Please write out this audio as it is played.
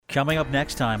Coming up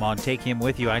next time on Take Him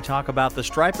With You, I talk about the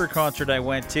Stryper concert I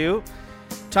went to,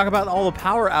 talk about all the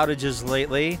power outages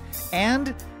lately,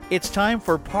 and it's time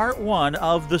for part 1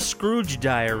 of the Scrooge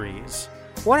Diaries.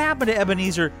 What happened to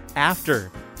Ebenezer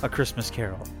after A Christmas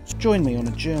Carol? Join me on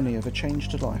a journey of a change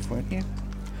to life, won't you?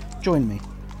 Join me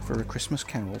for A Christmas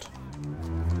Carol.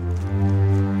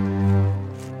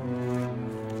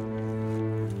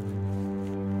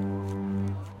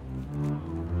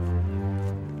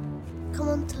 Come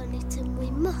on, Tiny Tim,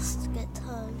 we must get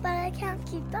home. But I can't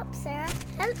keep up, Sarah.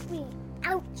 Help me.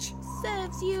 Ouch.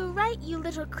 Serves you right, you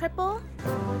little cripple.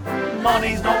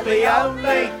 Money's not the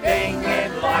only thing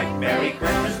in life. Merry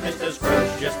Christmas, Mr.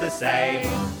 Scrooge, just the same.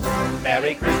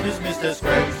 Merry Christmas, Mr.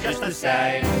 Scrooge, just the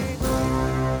same.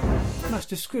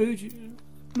 Master Scrooge?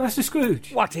 Master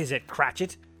Scrooge? What is it,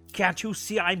 Cratchit? Can't you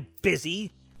see I'm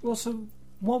busy? Well, so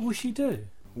what will she do?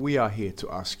 We are here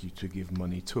to ask you to give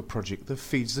money to a project that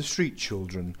feeds the street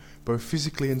children, both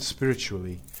physically and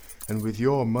spiritually. And with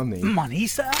your money... Money,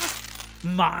 sir?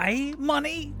 My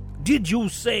money? Did you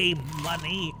say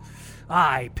money?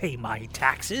 I pay my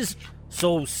taxes,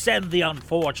 so send the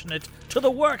unfortunate to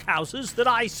the workhouses that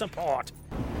I support.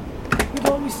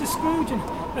 Goodbye, Mr. Scrooge,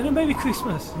 and a Merry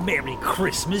Christmas. Merry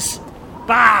Christmas?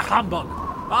 Bah, humbug!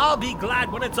 I'll be glad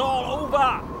when it's all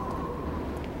over.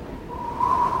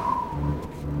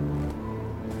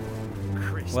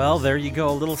 Well, there you go,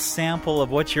 a little sample of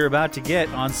what you're about to get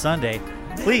on Sunday.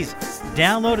 Please,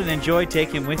 download and enjoy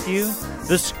Take Him With You,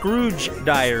 The Scrooge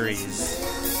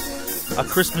Diaries, A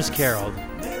Christmas Carol,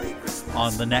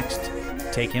 on the next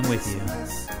Take Him With You.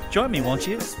 Join me, won't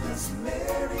you?